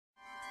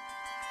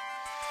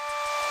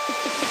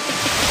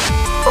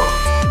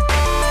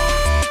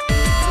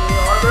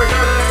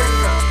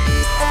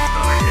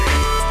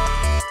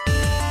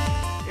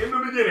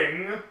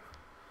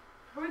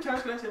many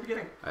times can I say at the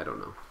beginning? I don't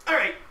know.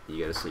 Alright. You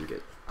gotta sync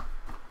it.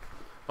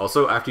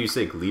 Also, after you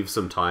sync, leave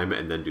some time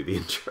and then do the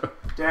intro.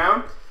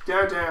 Down,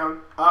 down,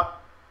 down,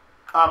 up,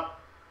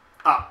 up,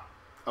 up.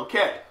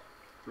 Okay.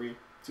 3,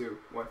 2,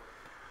 1.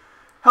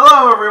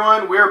 Hello,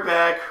 everyone. We're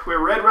back. We're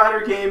Red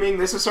Rider Gaming.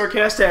 This is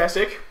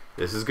Sarcastastic.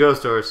 This is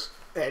Ghost Horse.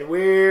 And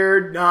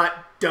we're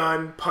not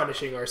done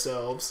punishing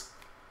ourselves.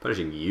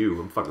 Punishing you.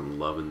 I'm fucking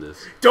loving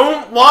this.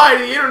 Don't lie to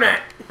the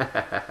internet!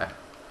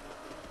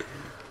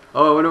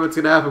 Oh, I wonder what's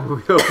gonna happen when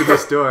we open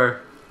this door.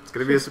 It's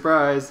gonna be a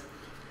surprise.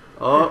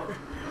 Oh.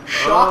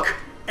 Shock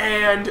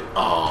and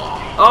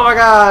awe. Oh my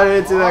god, I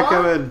didn't see that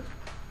coming.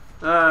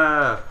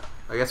 I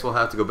guess we'll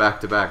have to go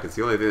back to back. It's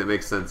the only thing that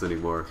makes sense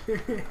anymore.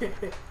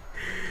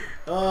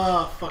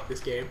 Oh, fuck this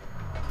game.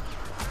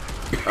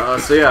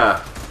 So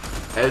yeah,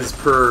 as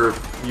per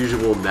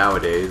usual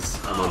nowadays,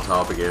 I'm on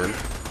top again.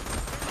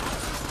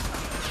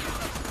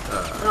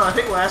 No, I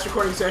think last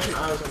recording session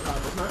I was on top,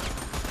 wasn't I?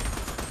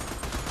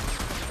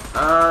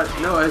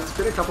 No, it's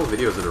been a couple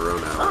videos in a row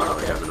now. Oh,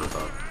 okay. Like I've been on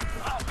top.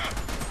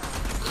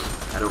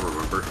 I don't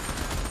remember.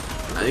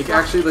 I think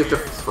actually like the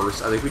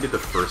first, I think we did the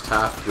first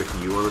half with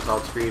you on the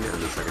top screen and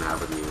the second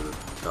half with me on the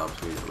top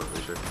screen. I'm not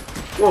really sure.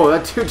 Whoa,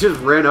 that dude just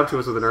ran up to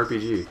us with an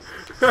RPG.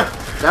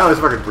 That was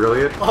fucking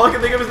brilliant. All I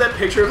can think of is that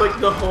picture of like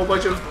the whole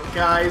bunch of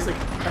guys, like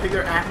I think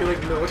they're acting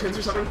like militants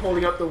or something,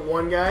 holding up the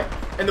one guy,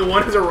 and the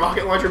one has a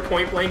rocket launcher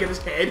point blank at his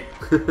head.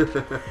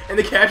 And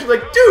the catcher's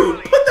like,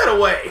 dude, put that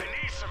away!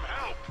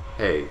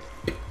 Hey,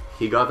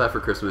 he got that for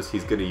Christmas,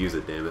 he's gonna use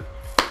it, damn it.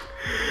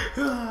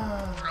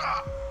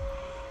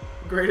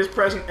 Greatest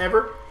present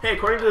ever? Hey,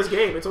 according to this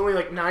game, it's only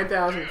like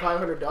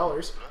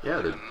 $9,500.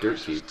 Yeah, they're dirt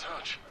cheap.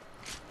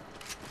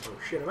 Oh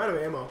shit, I'm out of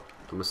ammo.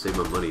 I'm gonna save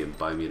my money and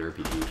buy me an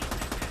RPG.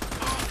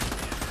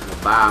 I'm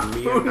gonna buy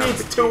me Who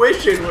needs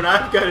tuition when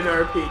I've got an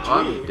RPG? Oh,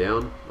 I'm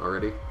down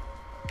already,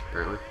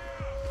 apparently.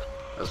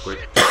 That was quick.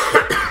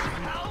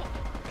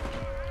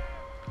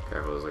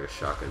 Careful, there's like a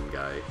shotgun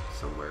guy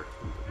somewhere.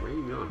 Where are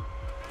you going?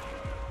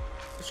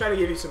 Just trying to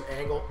give you some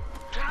angle.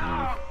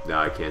 No,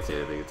 I can't see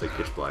anything. It's like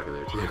pitch black in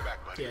there too.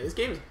 Yeah, this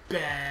game is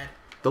bad.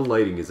 The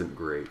lighting isn't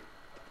great.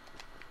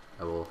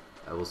 I will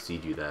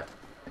cede you that.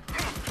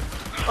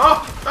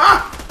 Oh!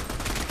 Ah!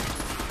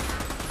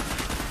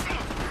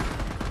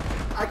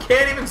 I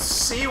can't even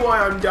see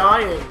why I'm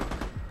dying.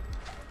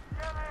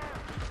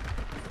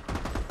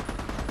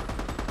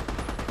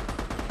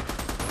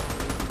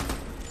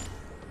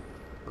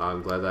 Oh,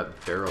 I'm glad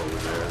that barrel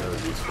was there. That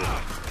was useful.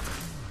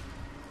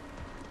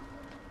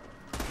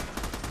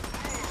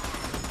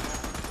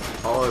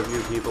 All of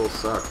you people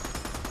suck.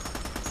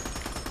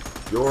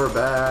 You're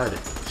bad.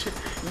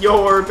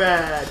 You're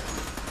bad.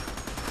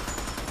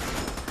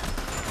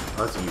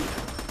 Oh, that's you.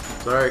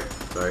 Sorry.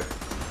 Sorry.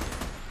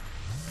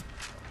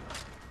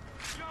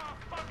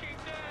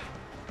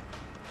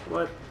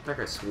 What? That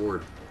guy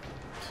swore.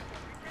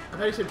 I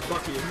thought you said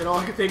fuck you, and then all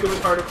I could think of was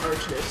Heart of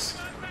Harshness.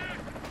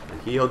 I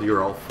healed,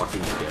 you're all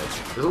fucking dead.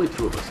 There's only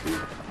 2 of us,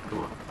 dude. Come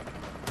on.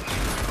 I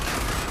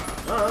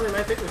don't know, they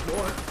might think there's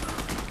more.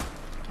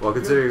 Well,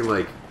 considering,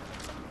 like...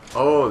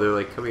 Oh, they're,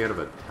 like, coming out of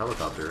a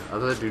helicopter. I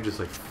thought that dude just,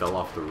 like, fell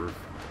off the roof.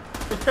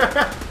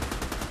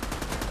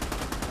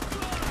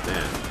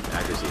 Man,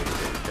 accuracy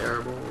is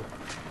terrible.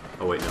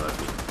 Oh, wait, no, that's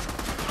me.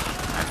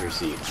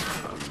 Accuracy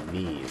of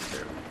me is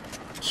terrible.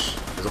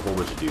 There's a whole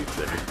bunch of dudes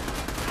there.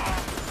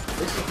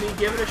 This is me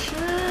giving a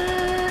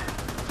shit.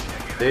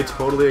 They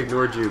totally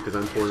ignored you because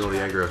I'm pulling all the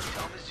aggro.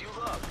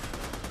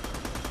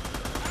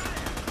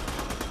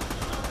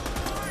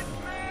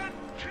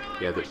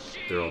 Yeah,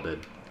 they're all dead.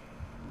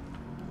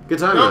 Good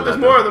time. No, there's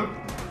more of them.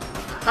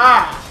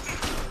 Ah!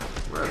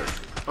 Where are they?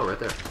 Oh, right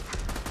there.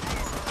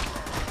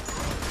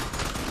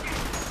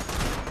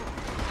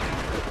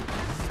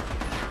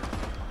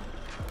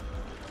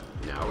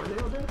 Now are they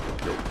all dead?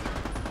 Nope.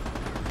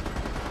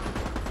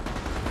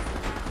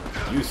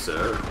 You,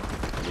 sir,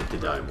 need to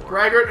die more.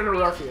 Braggart and a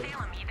ruffian.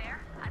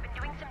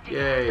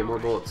 Yay, more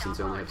bullets since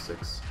I only have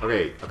 6.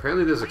 Okay,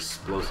 apparently there's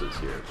explosives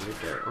here.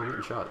 Right there. Oh, I'm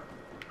getting shot.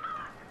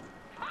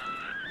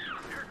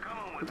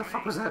 What the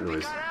fuck was that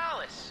noise?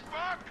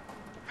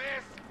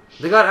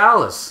 They got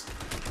Alice!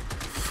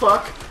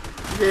 Fuck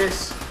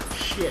this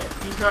shit.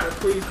 He's not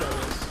pleased by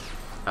this.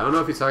 I don't know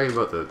if he's talking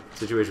about the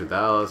situation with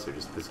Alice or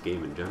just this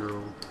game in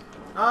general.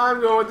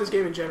 I'm going with this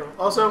game in general.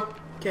 Also,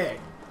 okay.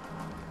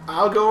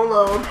 I'll go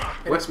alone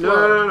and What?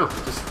 explode. No.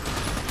 Just...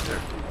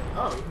 There.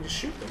 Oh, you can just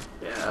shoot them.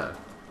 Yeah.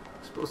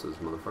 Explosives,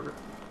 motherfucker.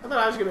 I thought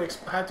I was gonna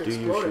have to Do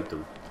explode you shoot it.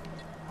 them?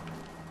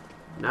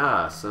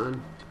 Nah,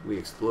 son. We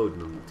explode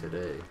them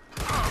today.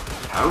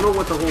 I don't know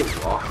what the whole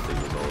rock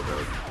thing was all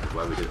about.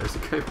 Why we did. There's a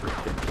guy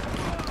right there.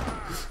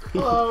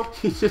 Hello.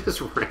 He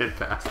just ran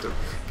past him.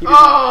 He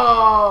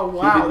Oh,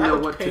 wow, he didn't that know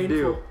was what painful. to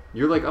do.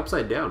 You're like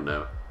upside down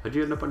now. How'd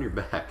you end up on your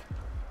back?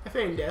 I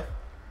feigned death.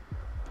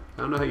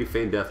 I don't know how you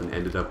feigned death and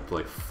ended up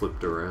like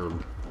flipped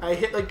around. I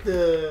hit like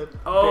the...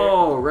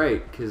 Oh,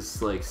 right,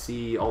 because like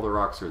see all the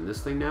rocks are in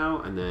this thing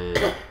now, and then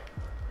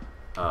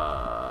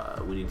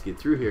we need to get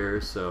through here,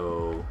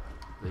 so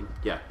I think,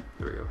 yeah,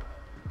 there we go.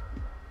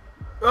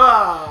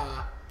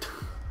 Ah!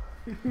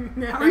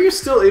 Now How are you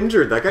still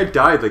injured? That guy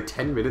died like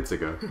 10 minutes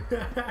ago.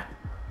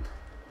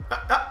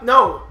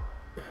 No.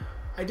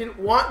 I didn't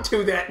want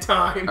to that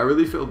time. I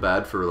really feel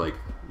bad for, like,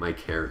 my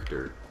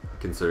character,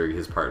 considering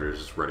his partner is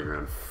just running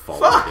around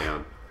falling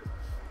down.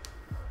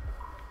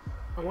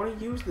 I want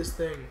to use this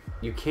thing.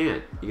 You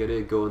can't. You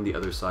gotta go on the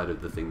other side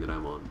of the thing that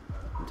I'm on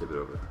and tip it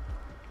over.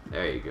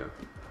 There you go.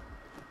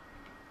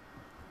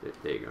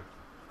 There you go.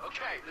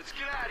 Okay, let's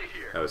get out of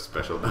here. That was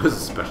special. That was a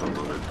special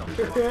moment. What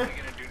are you gonna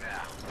do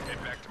now?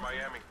 Head back to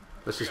Miami.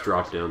 Let's just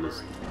drop down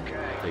this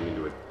thing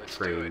into a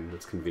train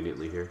that's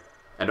conveniently here.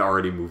 And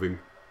already moving.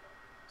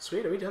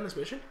 Sweet, are we done this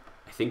mission?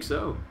 I think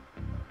so.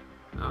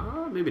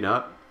 Maybe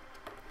not.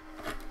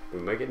 We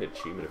might get an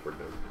achievement if we're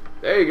done.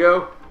 There you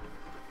go.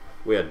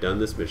 We had done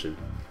this mission.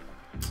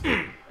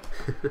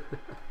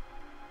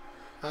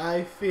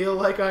 I feel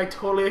like I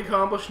totally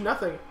accomplished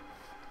nothing.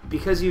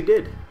 Because you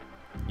did.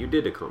 You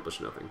did accomplish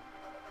nothing.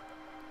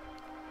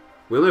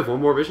 We only have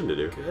one more mission to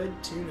do.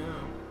 Good to know.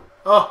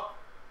 Oh!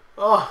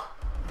 Oh!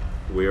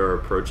 We are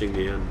approaching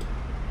the end.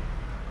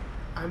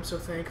 I'm so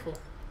thankful.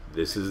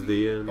 This is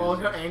the end. Oh,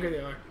 look how angry they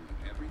are.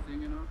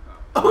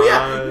 Oh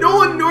yeah!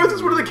 Nolan North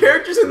is one of the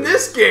characters in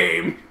this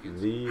game!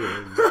 The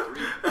end.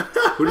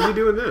 Who does he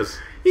do in this?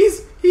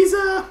 He's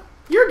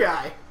your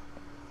guy.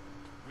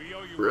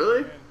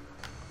 Really?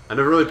 I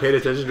never really paid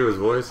attention to his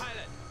voice.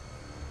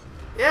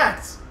 Yeah,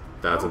 it's...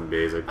 That's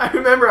amazing. I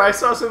remember I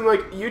saw some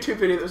like YouTube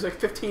video that was like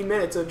 15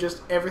 minutes of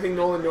just everything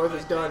Nolan North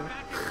has done.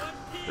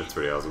 That's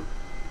pretty awesome.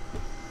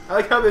 I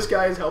like how this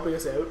guy is helping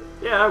us out.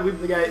 Yeah, we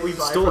buy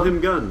stole from.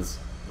 him guns.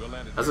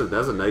 That's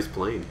a nice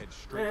plane.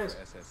 It is.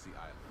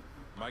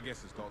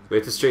 We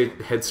have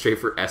to head straight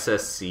for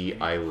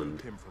SSC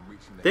Island.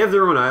 They have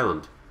their own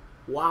island.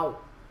 Wow.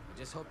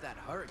 Just hope that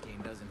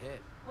hurricane doesn't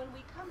hit. When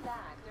we come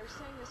back, they're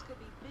saying this could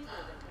be bigger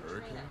than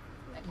Katrina.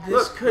 This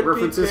Look, could be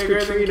references bigger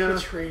Katrina. than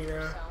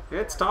Katrina. Yeah,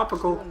 it's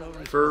topical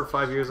for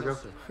 5 years ago.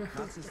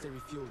 Not since they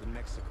refueled in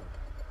Mexico.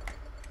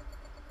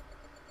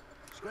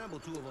 Scramble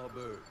 2 of our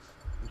birds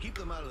and keep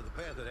them out of the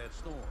path of that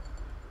storm.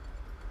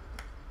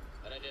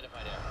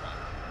 Unidentified aircraft.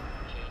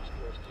 Change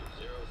course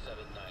to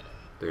 079.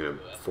 They're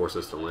gonna force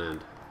us to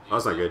land. Oh,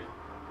 that's not good.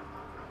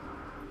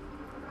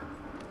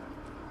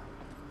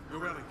 Yo,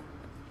 Rally.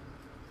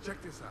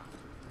 Check this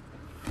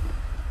out.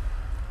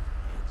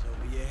 Hands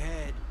over your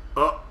head.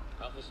 Oh,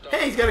 Alpha Star.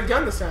 Hey, he's got a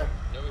gun this time.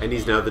 No and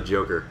he's now the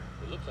Joker.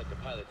 It looks like the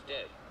pilot's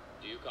dead.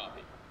 Do you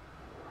copy?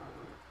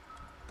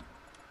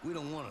 We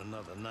don't want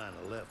another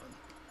 9/11.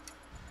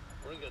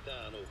 Bring it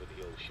down over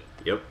the ocean.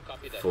 Yep,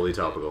 Copy that. fully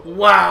topical.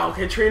 Wow,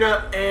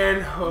 Katrina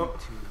and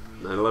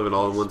 9/11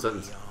 all in one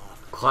sentence.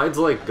 Clyde's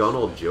like gone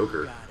old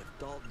Joker.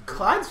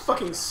 Clyde's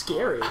fucking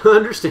scary. I don't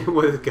understand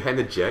why the guy in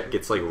the jet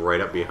gets like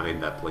right up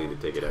behind that plane to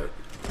take it out.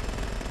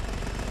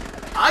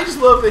 I just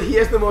love that he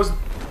has the most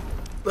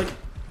like.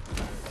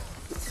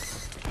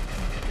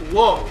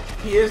 Whoa,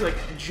 he is like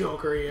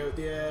Jokery out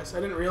the ass. I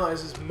didn't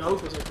realize his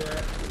mouth was like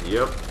that.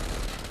 Yep.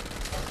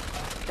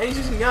 And he's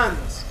using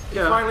guns. He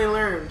Yeah. finally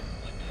learned.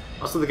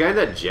 Also, the guy in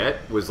that jet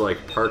was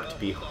like parked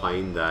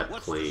behind that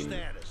What's the plane,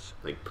 status?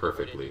 like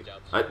perfectly.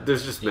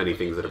 There's just many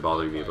things that are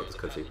bothering me about this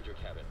cutscene. Passenger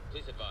cabin.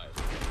 Please advise.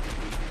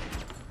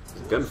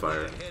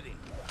 Gunfire. Heading.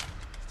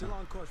 Still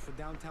on course for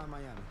downtown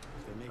Miami.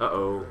 They make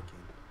Uh-oh. a hurricane.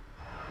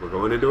 We're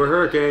going into a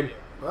hurricane.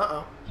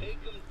 Uh-oh.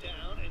 Take them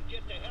down and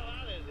get the hell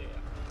out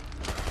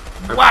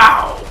of there.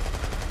 Wow!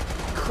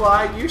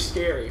 Clyde, you're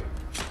scary.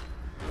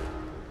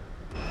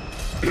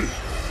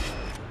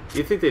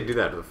 You'd think they'd do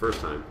that the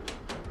first time.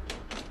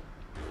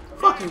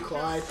 Fucking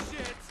Clyde.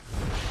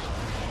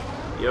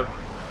 Yep.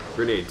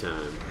 Grenade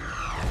time.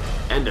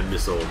 And a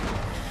missile.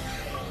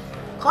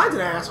 Clyde's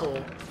an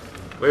asshole.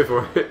 Wait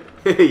for it.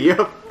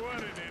 Yep.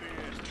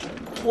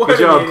 What Good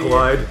an job, idiot.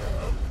 Clyde.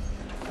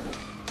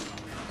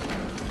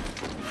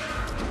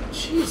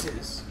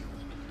 Jesus.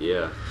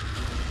 Yeah.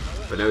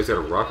 But now he's got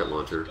a rocket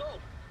launcher.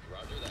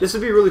 This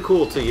would be really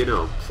cool to, you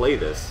know, play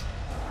this.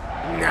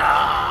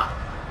 Nah.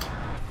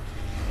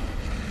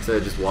 Instead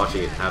of just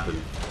watching it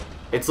happen.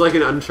 It's like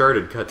an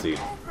Uncharted cutscene.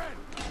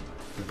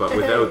 But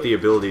without Hey. the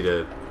ability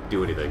to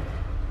do anything.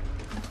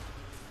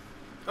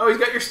 Oh, he's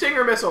got your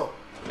Stinger missile.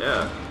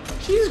 Yeah.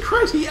 Jesus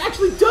Christ, he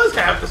actually does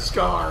have the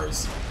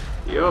scars.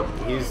 Yup,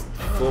 he's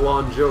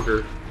full-on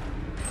Joker.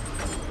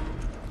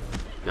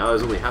 Now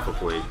there's only half a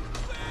plane.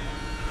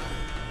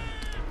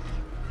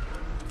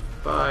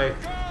 Bye.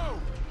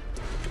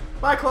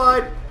 Bye,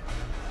 Clyde.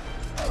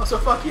 Also,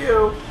 fuck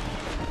you.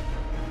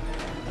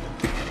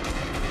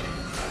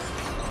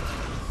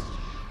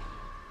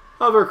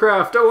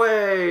 Hovercraft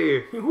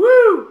away!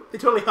 Woo! They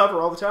totally hover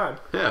all the time.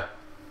 Yeah.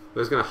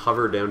 We're just gonna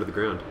hover down to the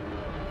ground.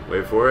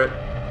 Wait for it.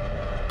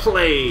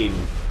 Plane!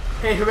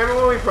 Hey, remember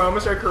when we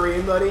promised our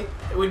Korean buddy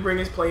that we'd bring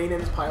his plane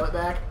and his pilot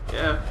back?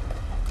 Yeah.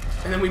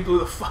 And then we blew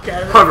the fuck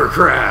out of it?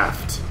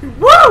 Hovercraft!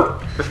 Woo!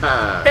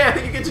 Hey, I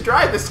think you get to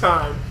drive this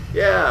time.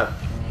 Yeah.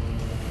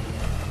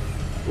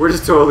 We're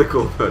just totally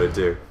cool about it,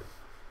 too.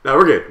 No,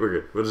 we're good. We're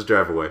good. We'll just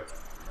drive away.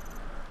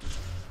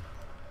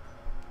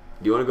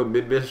 Do you want to go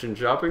mid-mission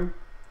shopping?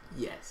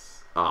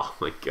 Yes. Oh,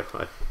 my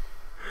God.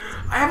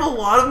 I have a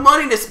lot of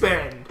money to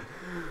spend.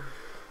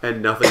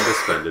 And nothing to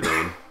spend it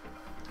on.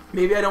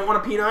 Maybe I don't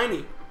want a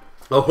P90.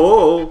 Oh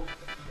ho!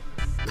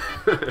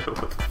 I don't know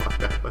what the fuck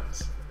that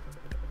was.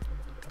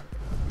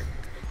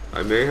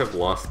 I may have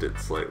lost it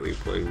slightly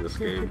playing this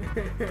game.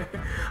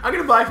 I'm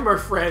gonna buy from our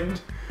friend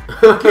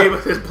who gave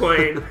us his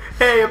plane.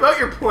 Hey, about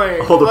your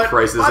plane. All the but,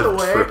 prices by the have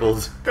way,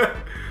 tripled.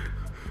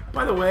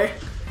 By the way,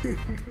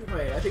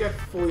 wait, I think I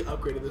fully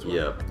upgraded this one.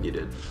 Yeah, you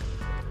did.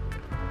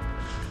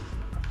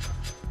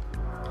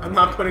 I'm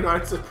not putting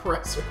on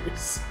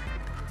suppressors.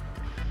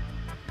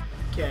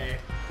 Okay.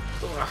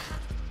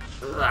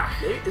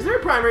 Is there a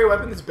primary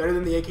weapon that's better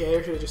than the AK,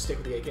 or should I just stick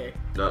with the AK?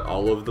 Not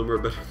all of them are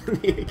better than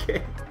the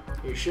AK.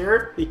 Are you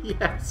sure?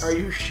 Yes. Are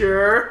you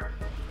sure?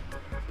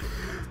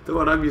 The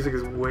one I'm using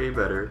is way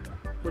better.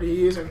 What are you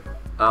using?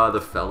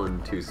 The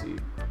Felon 2C.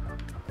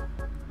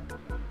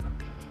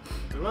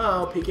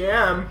 Well,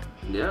 PKM.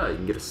 Yeah, you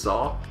can get a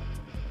saw.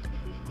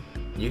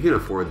 You can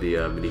afford the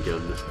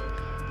minigun.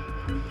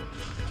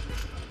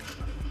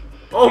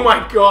 Oh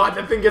my god,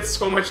 that thing gets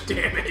so much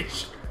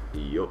damage.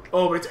 Yup.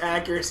 Oh, but its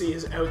accuracy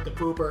is out the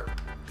pooper.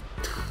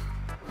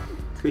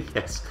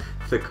 Yes,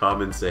 the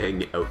common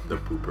saying, out the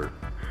pooper.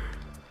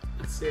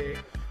 Let's see.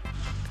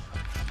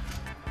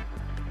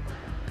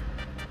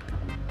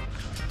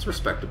 It's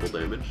respectable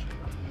damage.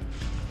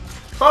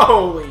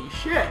 Holy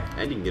shit!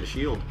 And you can get a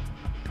shield.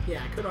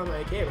 Yeah, I could on my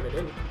AK, but I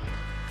didn't.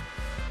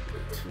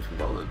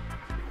 Well then.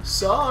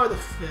 Saw or the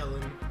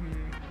Felon?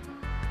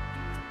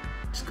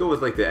 Just go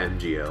with like the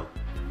MGL.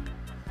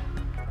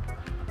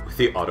 With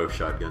the auto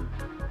shotgun.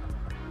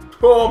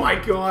 Oh my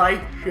god,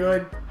 I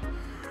should.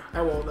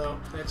 I won't though.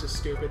 That's just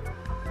stupid.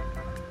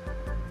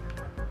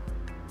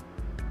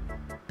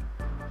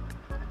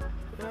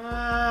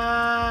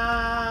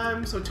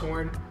 I'm so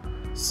torn.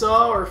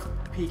 Saw or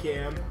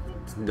PKM?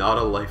 It's not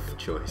a life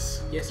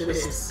choice. Yes, it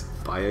Just is.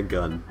 buy a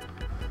gun.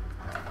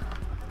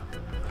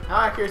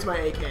 How accurate is my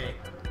AK?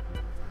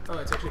 Oh,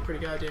 it's actually pretty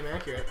goddamn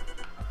accurate.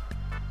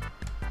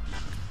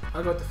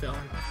 I'll go with the Felon.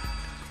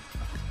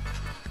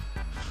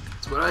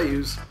 That's what I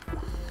use.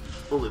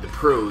 Only the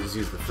pros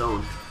use the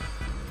Felon.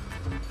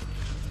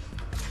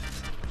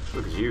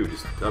 Look at you,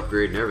 just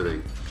upgrading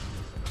everything.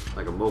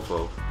 Like a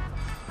mofo.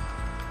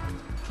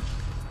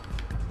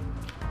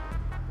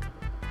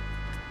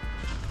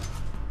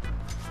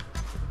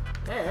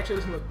 Hey, it actually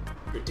doesn't look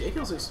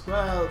ridiculously...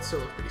 Well, it still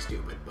looks pretty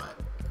stupid, but...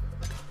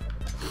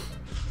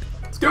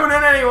 It's doing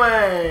it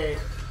anyway!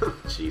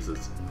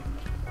 Jesus.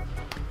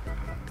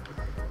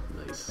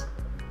 Nice.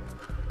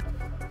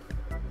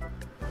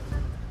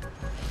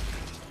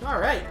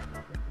 Alright.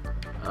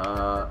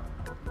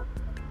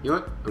 You know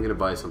what? I'm gonna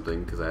buy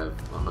something because I have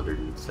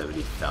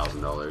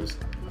 $170,000.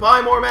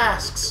 Buy more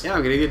masks! Yeah,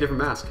 I'm gonna get a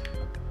different mask.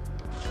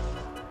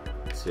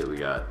 Let's see what we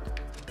got.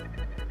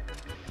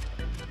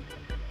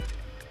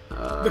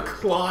 The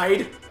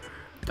Clyde.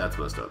 That's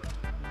messed up.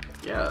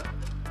 Yeah.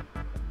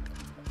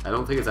 I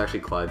don't think it's actually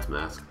Clyde's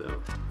mask,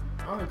 though.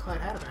 I don't think Clyde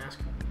had a mask.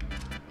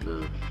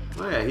 No.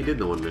 Oh yeah, he did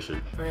the one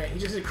mission. Oh yeah, he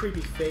just has a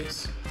creepy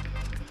face.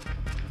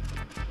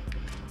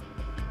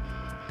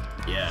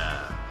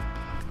 Yeah.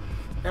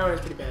 That one is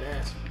pretty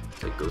badass.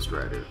 It's like Ghost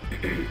Rider.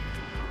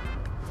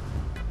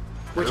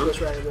 Which don't-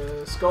 Ghost Rider?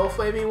 The skull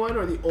flaming one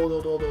or the old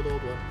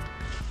one?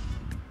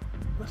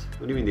 What?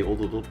 What do you mean the old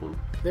one?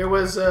 There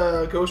was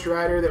a Ghost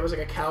Rider that was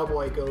like a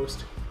cowboy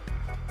ghost.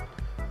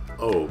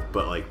 Oh,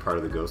 but like part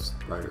of the Ghost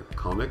Rider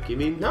comic, you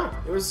mean? No,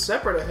 it was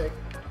separate, I think.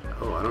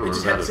 Oh, I don't It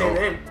just remember had the that same at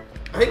all. name.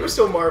 I think it was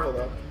still Marvel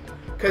though,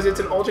 because it's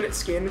an alternate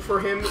skin for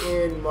him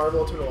in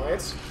Marvel Ultimate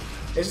Alliance.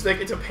 It's just like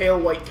it's a pale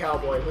white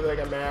cowboy with like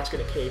a mask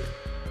and a cape.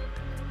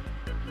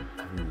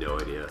 I have no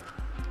idea.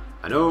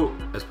 I know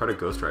as part of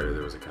Ghost Rider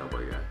there was a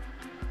cowboy guy.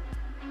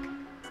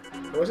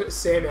 Wasn't it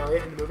Sam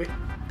Elliott in the movie?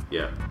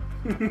 Yeah.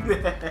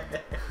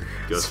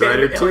 Ghost Sam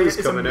Rider 2 Elliott is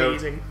coming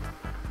amazing.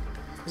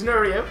 Isn't it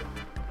already out? out.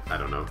 I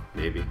don't know.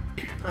 Maybe.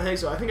 I think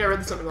so. I think I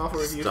read something off a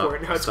review for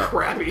it. Now it's stop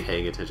crappy.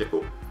 paying attention.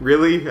 Oh,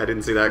 really? I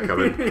didn't see that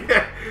coming.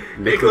 Yeah.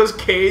 Nicolas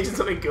Cage and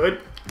something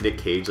good. Nick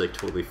Cage like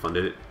totally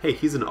funded it. Hey,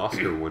 he's an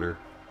Oscar winner.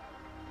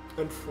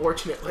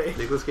 Unfortunately.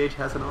 Nicolas Cage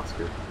has an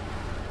Oscar.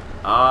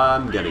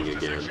 I'm gunning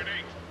again.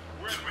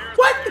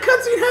 What? The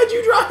cutscene had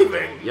you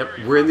driving? Yep,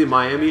 we're in the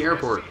Miami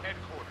airport.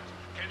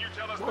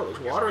 Whoa, there's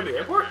water in the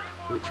airport?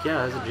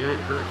 Yeah, there's a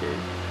giant hurricane.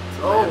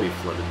 So Oh. Miami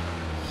flooded.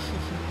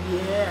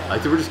 Yeah. I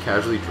think we're just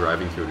casually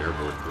driving through an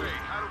airport. Hey,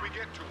 how do we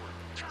get to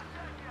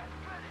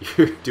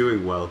her? You're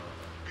doing well.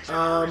 She's being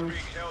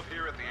held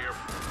here at the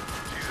airport.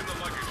 She's in the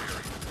luggage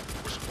area.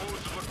 We're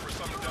supposed to look for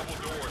some double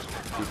doors.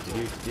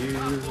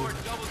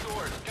 Double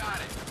doors, got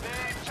it.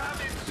 Man, chime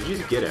in. Did you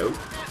just get out?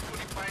 When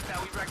he finds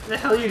out we wrecked Where the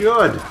hell are you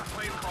doing? the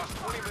plane cost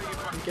 $20 million.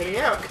 I'm getting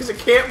out because it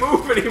can't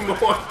move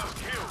anymore.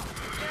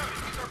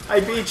 I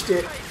beached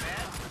it.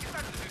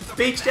 It's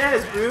beached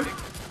as, boo.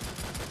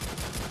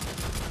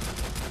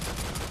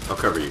 I'll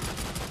cover you.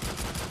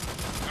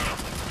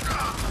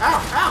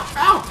 Ow, ow,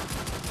 ow.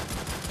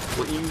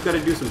 Well, you gotta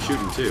do some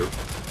shooting too.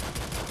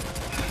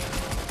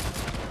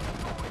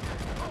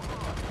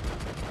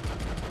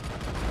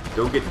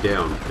 Don't get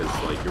down, because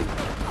like you're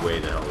way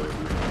the hell away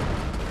from me.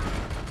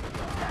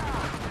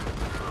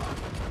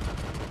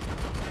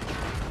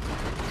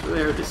 It's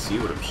really hard to see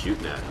what I'm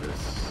shooting at in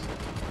this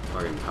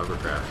fucking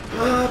hovercraft.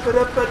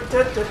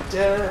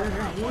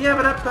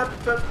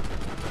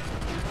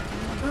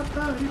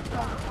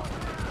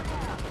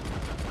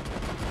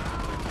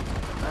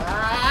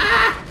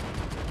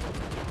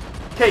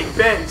 Okay,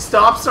 Ben,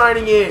 stop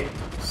signing in.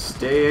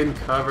 Stay in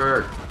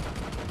cover.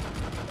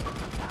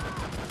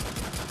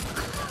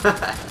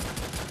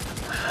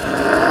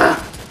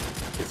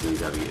 Guess he's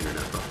having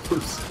internet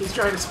problems. He's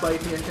trying to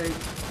spite me, I think.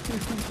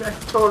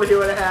 That's totally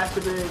what it has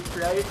to be,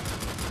 right?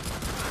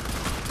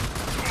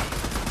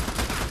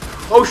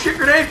 Oh shit,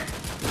 grenade!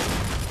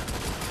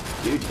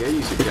 Dude, you gotta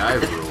use your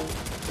dive rule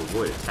to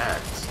avoid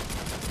attacks.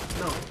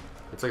 No.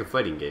 It's like a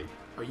fighting game.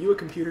 Are you a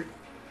computer?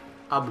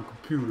 I'm a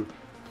computer.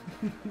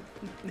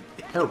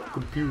 Help,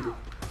 computer.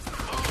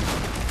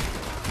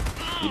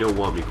 You don't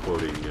want me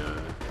quoting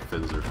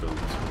Fensler films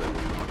because I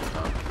wouldn't know how to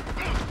stop.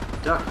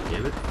 Duck,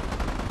 damn it.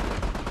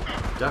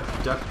 Duck,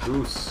 duck,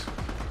 goose.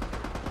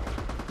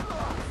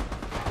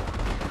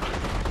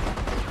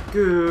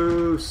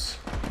 Goose.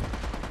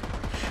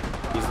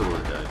 He's the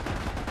one that died.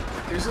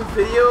 There's a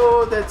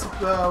video that's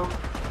about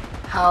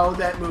how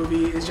that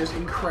movie is just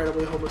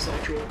incredibly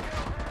homosexual.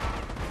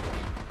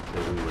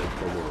 Isn't like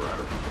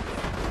homoerotic?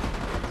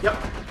 Yep.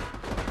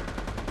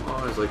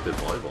 Oh, there's like the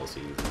volleyball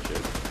scenes and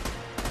shit.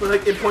 But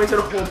like it points out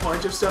a whole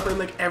bunch of stuff, and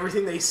like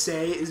everything they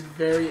say is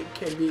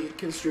can be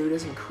construed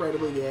as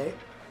incredibly gay.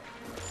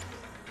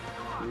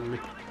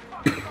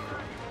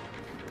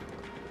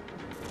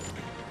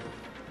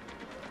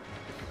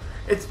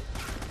 It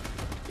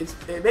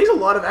makes a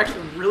lot of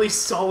actually really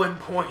solid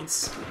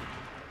points.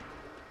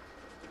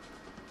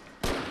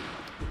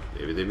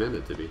 Maybe they meant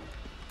it to be.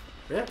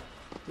 Yeah,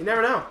 you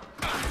never know.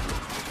 I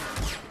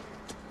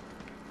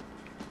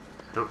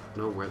don't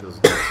know where those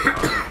guys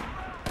are.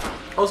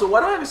 Also, why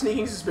do I have a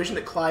sneaking suspicion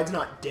that Clyde's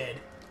not dead?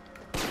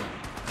 He's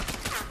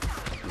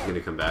gonna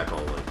come back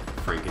all like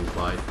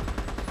Franken-Clyde.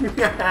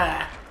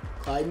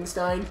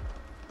 Clydenstein?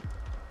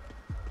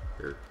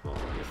 Or, well,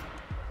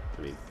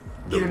 I mean,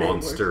 the Either name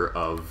monster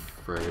of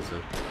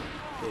Frankenstein.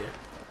 Yeah.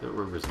 I don't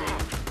remember his name. I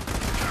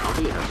don't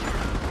think it has.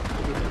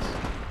 Maybe it is.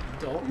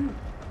 Dalton?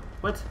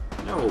 What?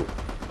 No.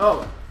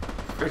 Oh.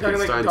 You're talking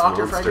like Frankenstein's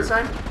Dr. monster.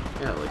 Frankenstein?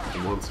 Yeah, like the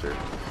monster.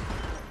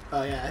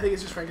 Oh yeah, I think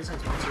it's just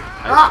Frankenstein's monster.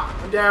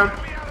 I'm down.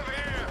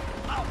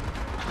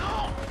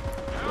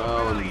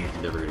 Well, I'm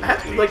never gonna I get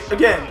have, to like,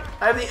 again,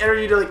 I have the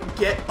energy to like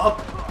get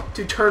up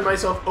to turn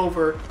myself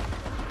over.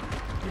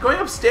 You're going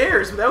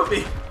upstairs without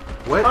me.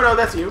 What? Oh no,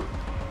 that's you.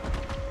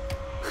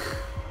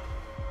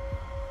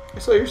 I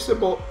saw your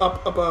symbol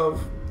up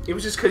above. It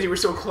was just because you were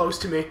so close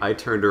to me. I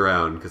turned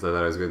around because I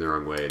thought I was going the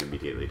wrong way and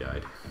immediately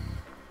died.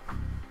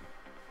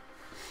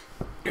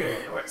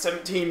 We're at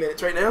 17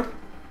 minutes right now.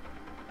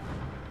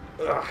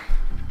 Ugh.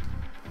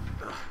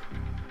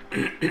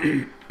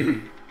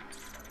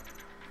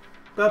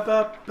 Ba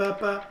ba ba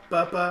ba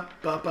ba ba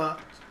ba ba.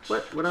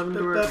 What happened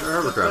to our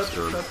hovercraft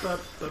drone?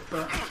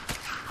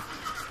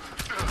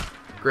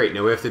 Great,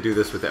 now we have to do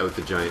this without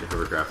the giant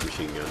hovercraft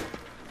machine gun.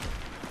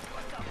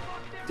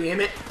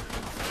 Damn it.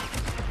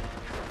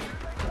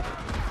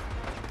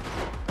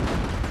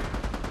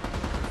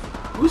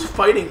 Who's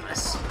fighting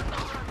us?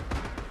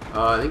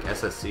 I think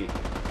SSC.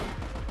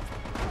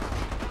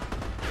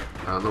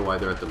 I don't know why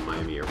they're at the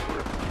Miami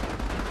airport.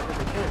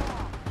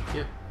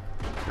 Yeah,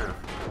 fair enough.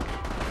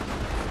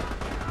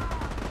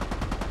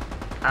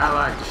 I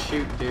like to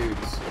shoot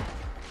dudes.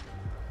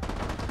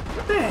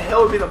 What the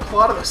hell would be the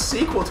plot of a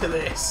sequel to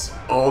this?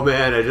 Oh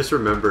man, I just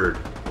remembered,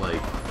 like...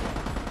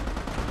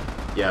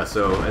 Yeah,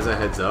 so as a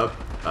heads up,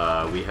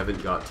 we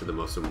haven't got to the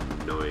most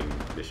annoying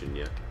mission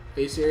yet.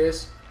 Are you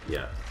serious?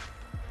 Yeah.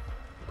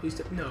 Please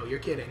don't. No, you're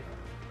kidding.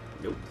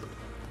 Nope.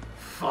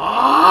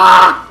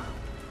 Fuck!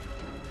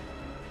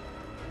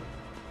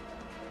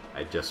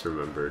 I just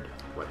remembered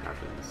what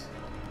happens.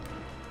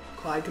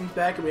 Clyde comes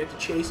back and we have to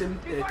chase him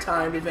in a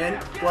timed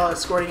event while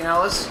escorting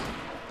Alice.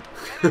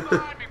 That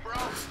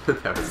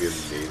would be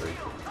amazing.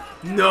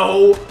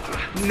 No!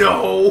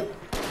 No!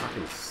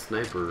 Fucking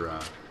sniper,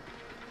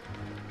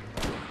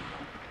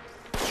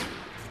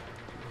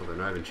 Oh, they're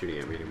not even shooting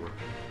at me anymore.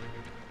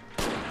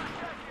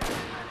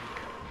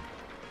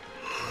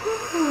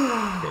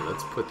 Okay,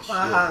 let's put the shield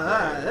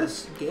there.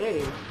 That's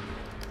gay.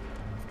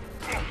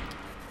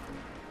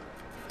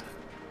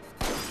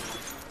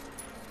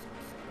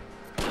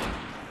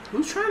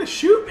 Who's trying to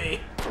shoot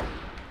me?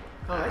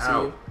 Oh, I see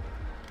Ow. you.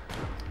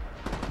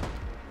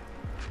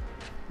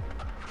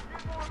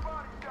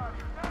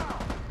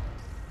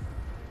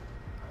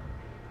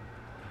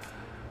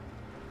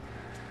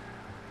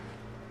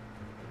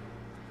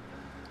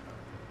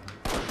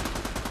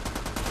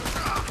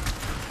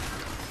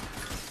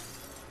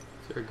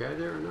 Is there a guy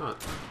there or not?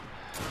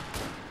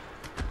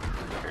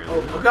 Apparently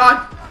Oh, not. oh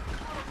god!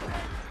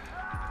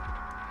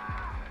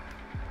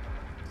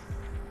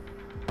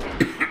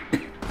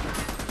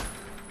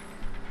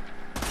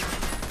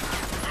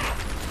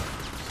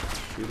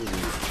 Shooting you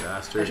I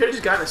bastard. should have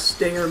just gotten a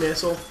stinger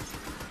missile.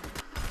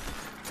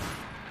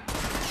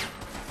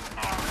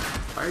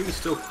 Why are you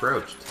still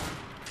crouched?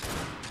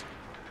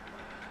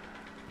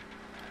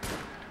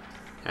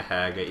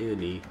 Haha, I got you in the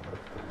knee.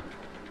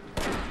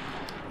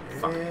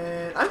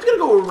 And I'm just gonna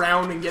go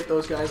around and get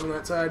those guys on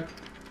that side.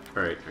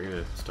 Alright, I'm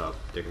gonna stop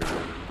digging around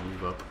and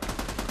move up.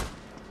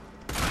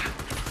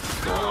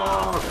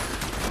 Oh.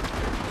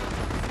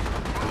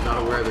 I'm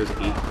not aware there's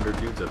 800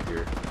 dudes up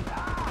here.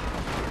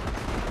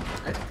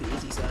 I took the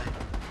easy side.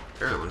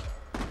 Apparently.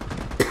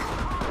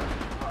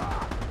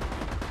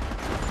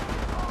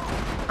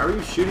 How are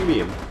you shooting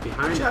me? I'm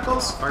behind.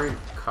 Chuckles. Firing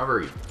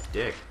cover, you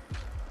dick.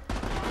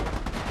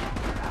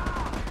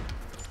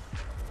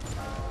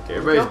 Okay,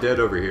 everybody's dead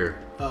over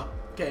here. Oh,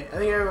 okay. I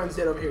think everyone's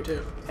dead over here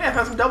too. Hey, I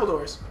found some double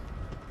doors.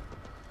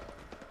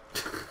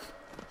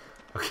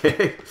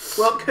 Okay.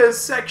 Well, because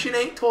Section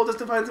 8 told us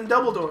to find some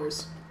double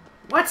doors.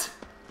 What?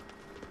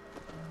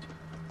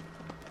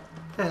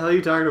 The hell are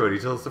you talking about? He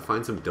told us to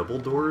find some double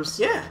doors?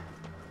 Yeah.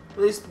 At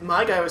least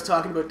my guy was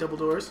talking about double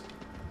doors.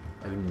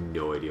 I have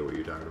no idea what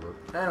you're talking about.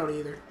 I don't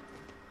either.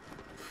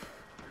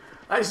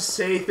 I just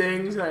say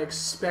things and I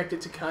expect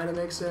it to kind of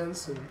make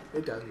sense, and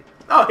it doesn't.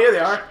 Oh, here they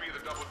are. Should be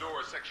the double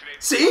door, Section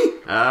 8. See?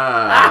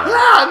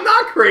 Ah. I'm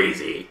not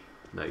crazy.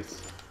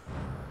 Nice.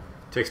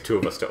 Takes two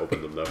of us to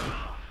open them, though.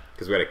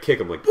 Because we gotta kick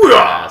them like Booyah!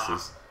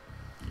 asses.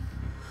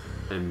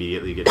 And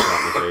immediately get shot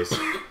in the face.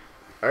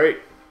 Alright.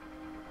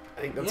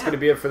 I think that's gonna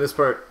be it for this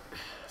part.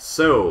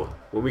 So,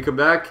 when we come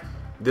back,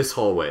 this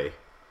hallway.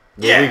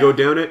 Will we go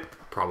down it?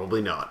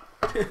 Probably not.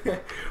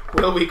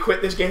 Will we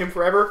quit this game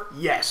forever?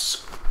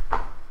 Yes.